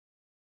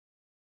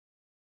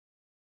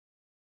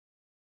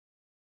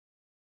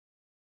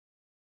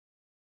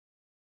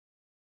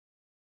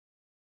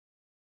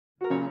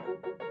Hi,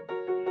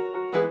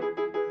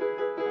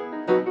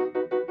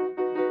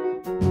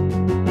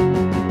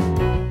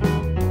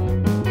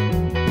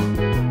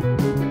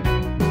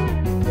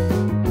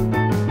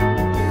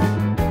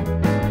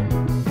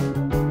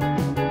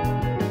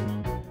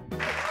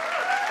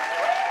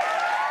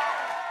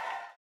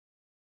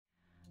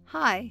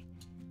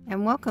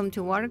 and welcome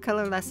to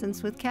Watercolor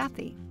Lessons with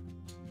Kathy.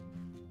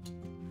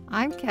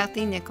 I'm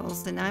Kathy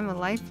Nichols, and I'm a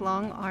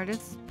lifelong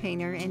artist,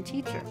 painter, and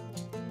teacher.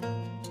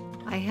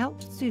 I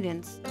help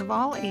students of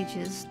all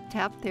ages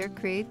tap their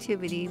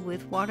creativity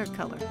with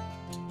watercolor.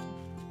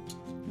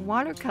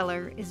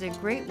 Watercolor is a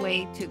great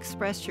way to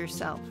express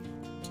yourself,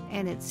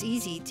 and it's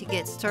easy to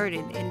get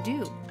started and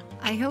do.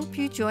 I hope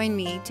you join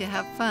me to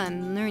have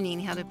fun learning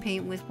how to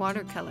paint with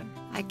watercolor.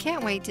 I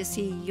can't wait to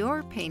see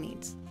your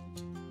paintings.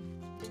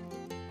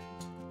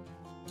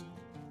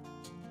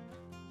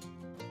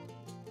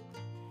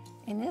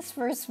 In this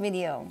first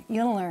video,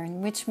 you'll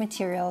learn which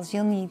materials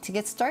you'll need to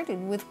get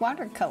started with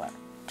watercolor.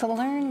 To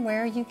learn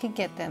where you can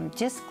get them,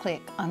 just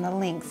click on the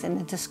links in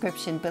the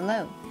description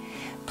below.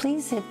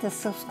 Please hit the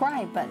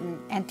subscribe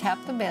button and tap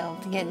the bell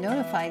to get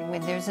notified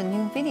when there's a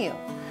new video.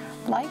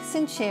 Likes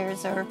and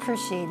shares are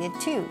appreciated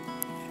too.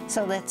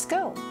 So let's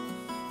go!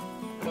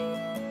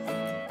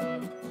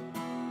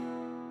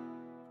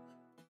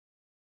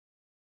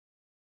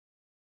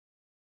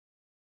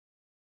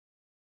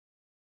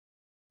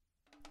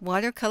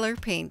 Watercolor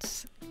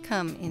paints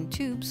come in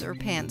tubes or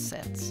pan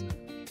sets.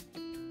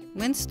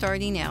 When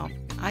starting out,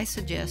 I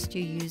suggest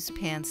you use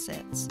pan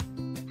sets.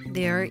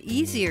 They are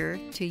easier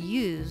to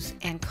use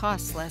and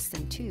cost less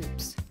than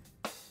tubes.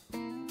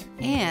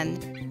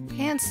 And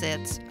pan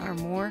sets are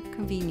more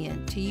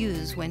convenient to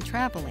use when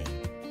traveling.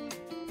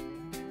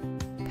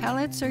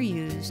 Palettes are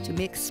used to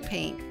mix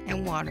paint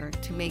and water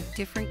to make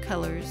different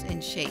colors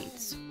and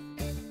shades.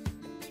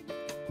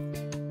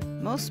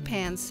 Most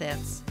pan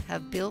sets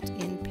have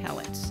built-in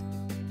palettes.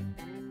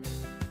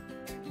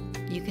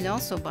 You can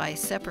also buy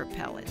separate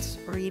palettes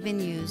or even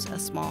use a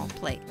small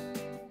plate.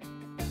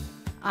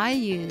 I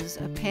use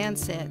a pan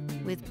set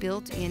with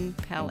built-in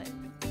palette.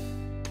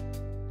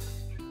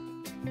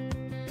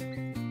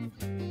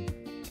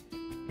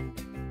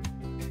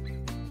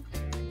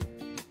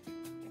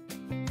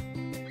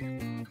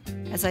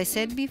 As I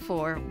said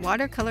before,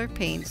 watercolor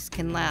paints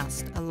can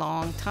last a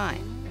long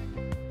time.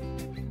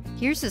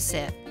 Here's a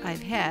set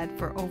I've had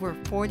for over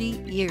 40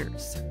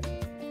 years.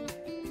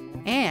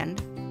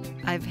 And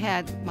I've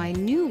had my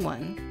new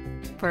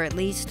one for at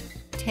least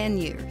 10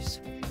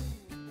 years.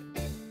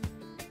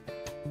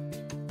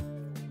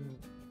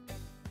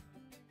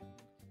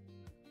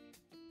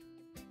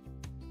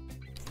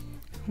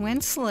 When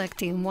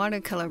selecting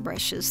watercolor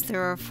brushes,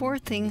 there are 4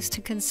 things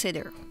to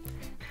consider: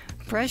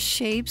 brush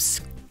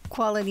shapes,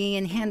 quality,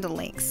 and handle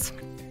lengths.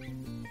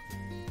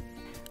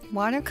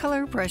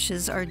 Watercolor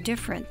brushes are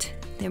different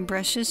than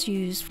brushes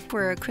used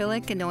for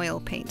acrylic and oil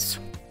paints.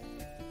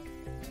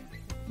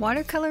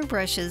 Watercolor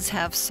brushes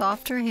have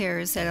softer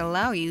hairs that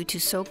allow you to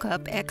soak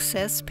up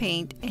excess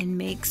paint and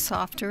make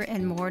softer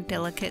and more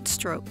delicate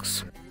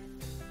strokes.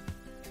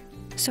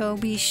 So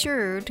be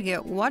sure to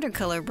get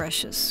watercolor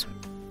brushes.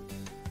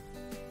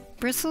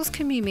 Bristles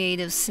can be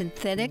made of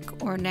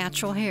synthetic or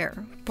natural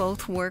hair.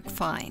 Both work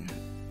fine.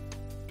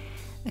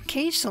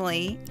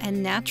 Occasionally, a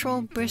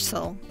natural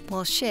bristle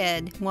will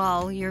shed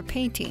while you're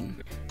painting,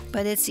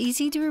 but it's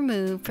easy to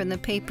remove from the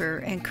paper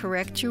and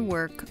correct your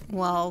work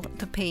while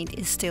the paint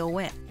is still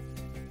wet.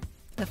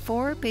 The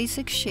 4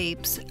 basic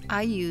shapes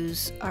I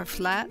use are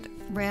flat,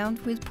 round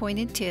with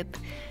pointed tip,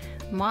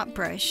 mop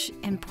brush,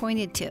 and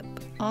pointed tip,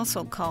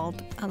 also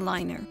called a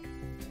liner.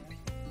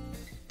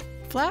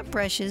 Flat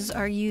brushes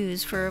are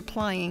used for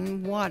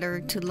applying water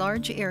to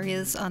large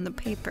areas on the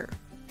paper,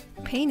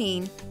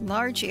 painting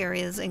large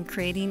areas and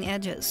creating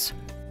edges.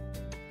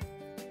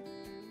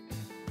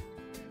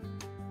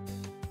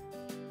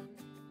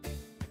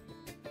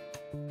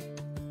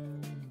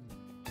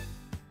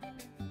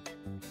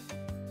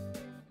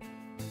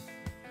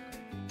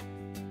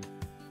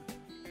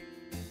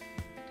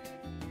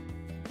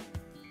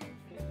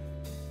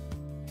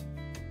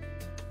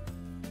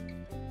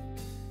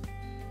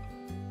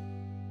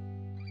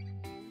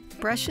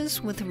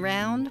 Brushes with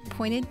round,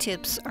 pointed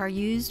tips are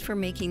used for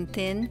making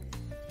thin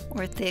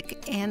or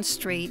thick and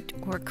straight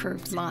or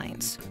curved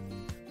lines.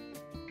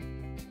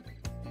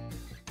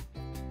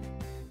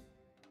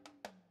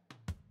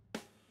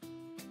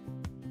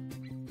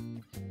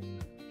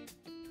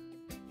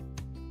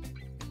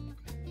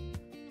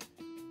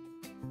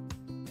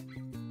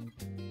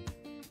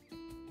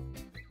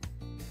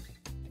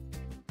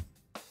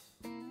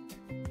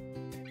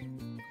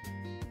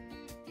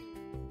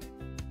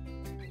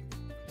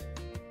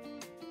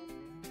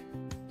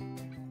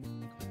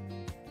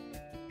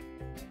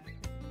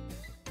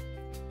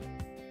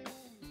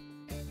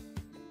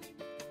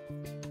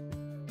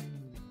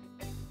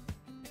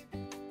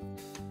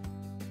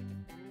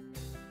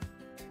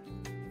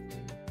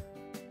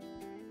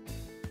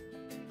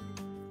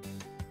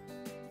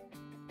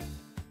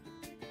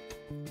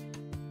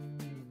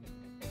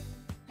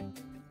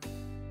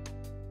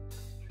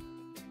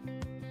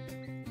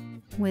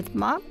 With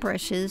mop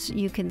brushes,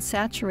 you can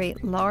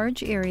saturate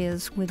large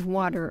areas with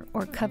water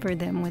or cover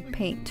them with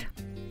paint.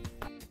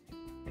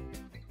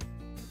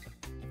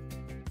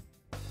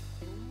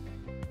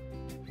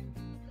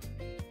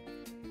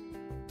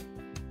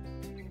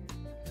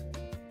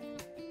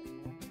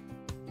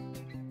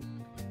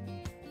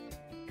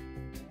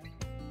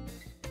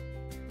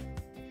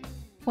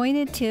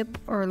 Pointed tip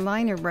or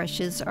liner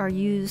brushes are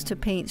used to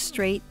paint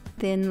straight,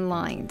 thin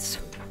lines.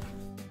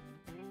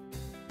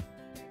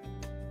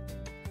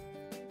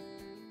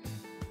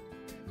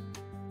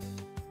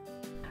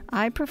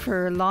 I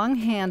prefer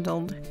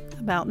long-handled,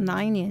 about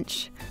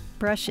 9-inch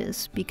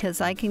brushes because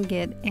I can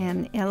get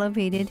an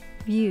elevated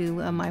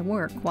view of my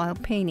work while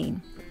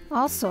painting.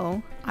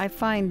 Also, I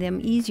find them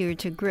easier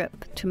to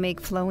grip to make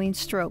flowing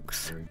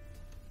strokes.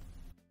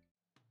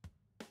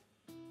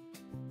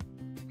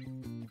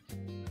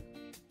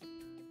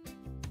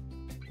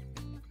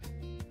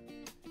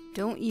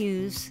 Don't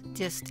use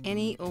just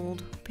any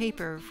old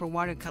paper for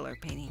watercolor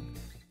painting.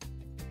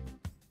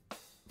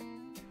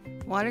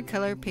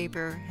 Watercolor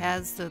paper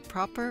has the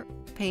proper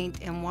paint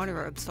and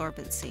water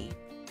absorbency.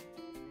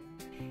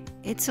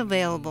 It's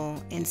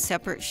available in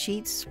separate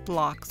sheets,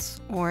 blocks,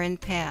 or in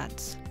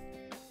pads.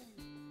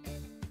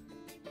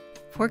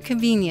 For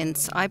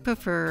convenience, I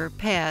prefer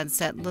pads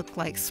that look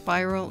like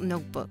spiral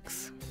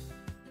notebooks.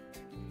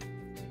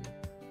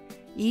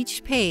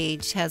 Each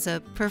page has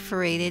a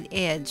perforated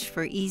edge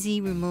for easy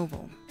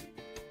removal.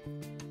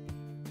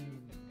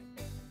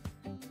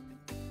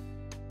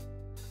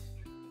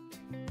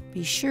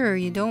 Be sure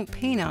you don't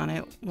paint on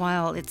it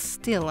while it's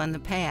still on the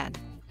pad.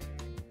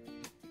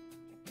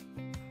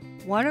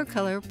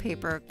 Watercolor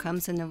paper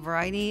comes in a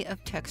variety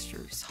of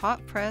textures: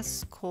 hot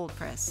press, cold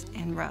press,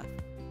 and rough.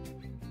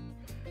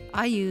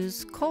 I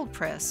use cold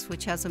press,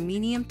 which has a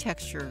medium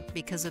texture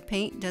because the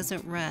paint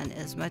doesn't run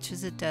as much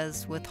as it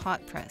does with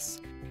hot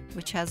press,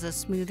 which has a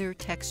smoother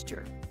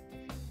texture.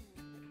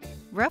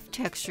 Rough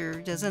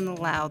texture doesn't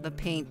allow the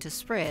paint to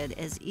spread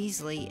as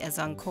easily as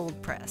on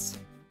cold press.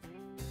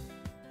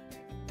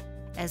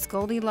 As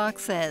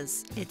Goldilocks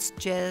says, it's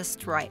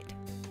just right.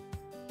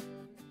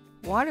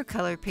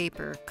 Watercolor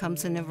paper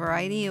comes in a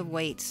variety of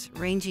weights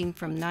ranging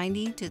from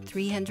 90 to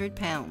 300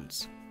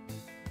 pounds.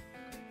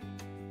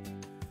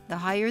 The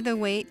higher the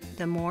weight,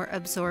 the more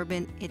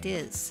absorbent it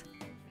is.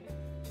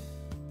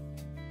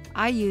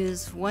 I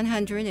use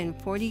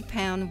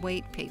 140-pound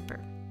weight paper.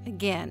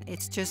 Again,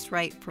 it's just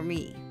right for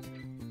me.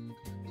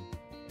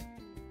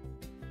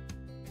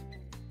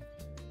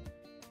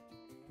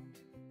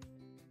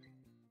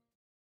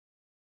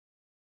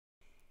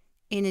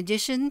 In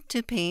addition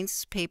to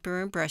paints,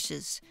 paper, and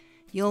brushes,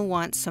 you'll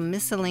want some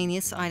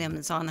miscellaneous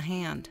items on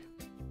hand.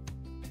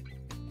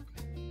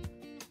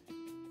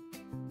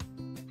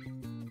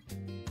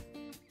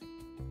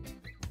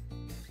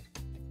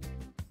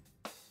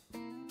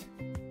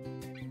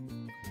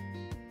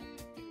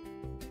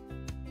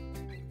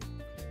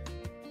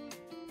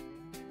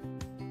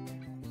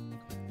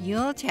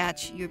 You'll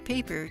attach your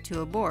paper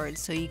to a board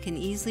so you can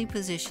easily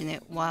position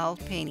it while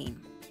painting.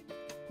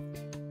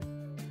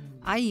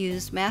 I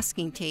use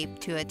masking tape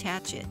to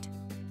attach it.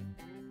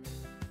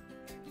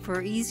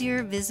 For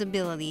easier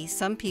visibility,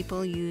 some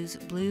people use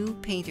blue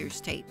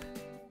painter's tape.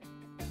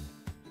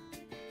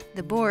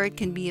 The board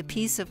can be a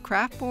piece of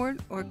craft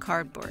board or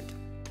cardboard.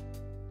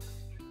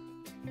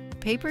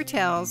 Paper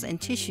towels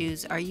and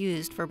tissues are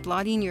used for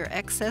blotting your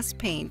excess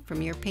paint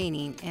from your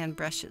painting and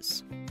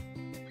brushes.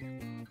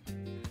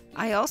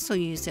 I also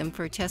use them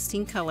for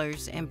testing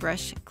colors and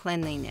brush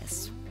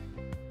cleanliness.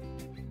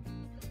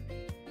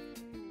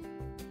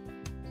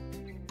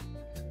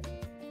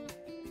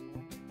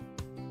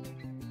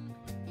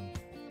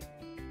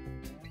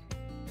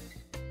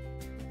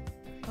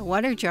 A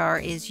water jar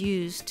is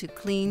used to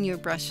clean your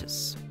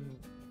brushes.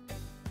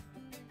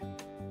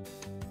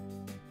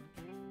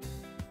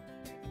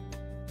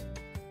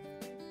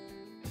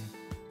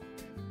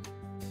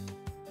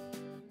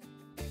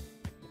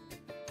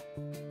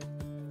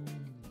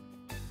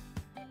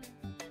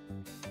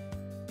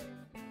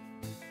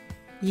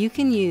 You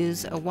can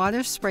use a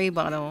water spray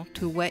bottle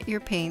to wet your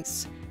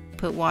paints,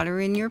 put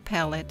water in your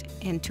palette,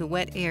 and to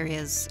wet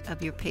areas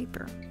of your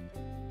paper.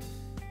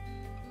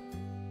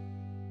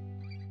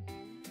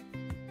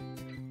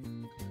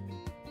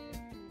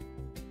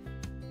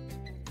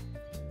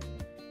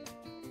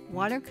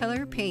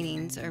 Watercolor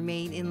paintings are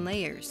made in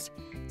layers,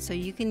 so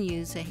you can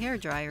use a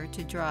hairdryer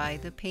to dry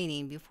the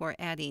painting before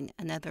adding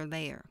another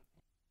layer.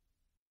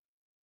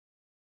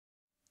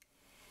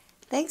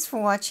 Thanks for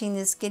watching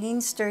this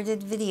Getting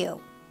Started video.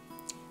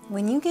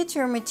 When you get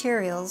your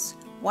materials,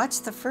 watch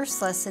the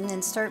first lesson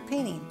and start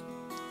painting.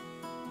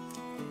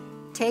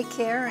 Take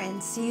care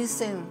and see you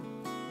soon.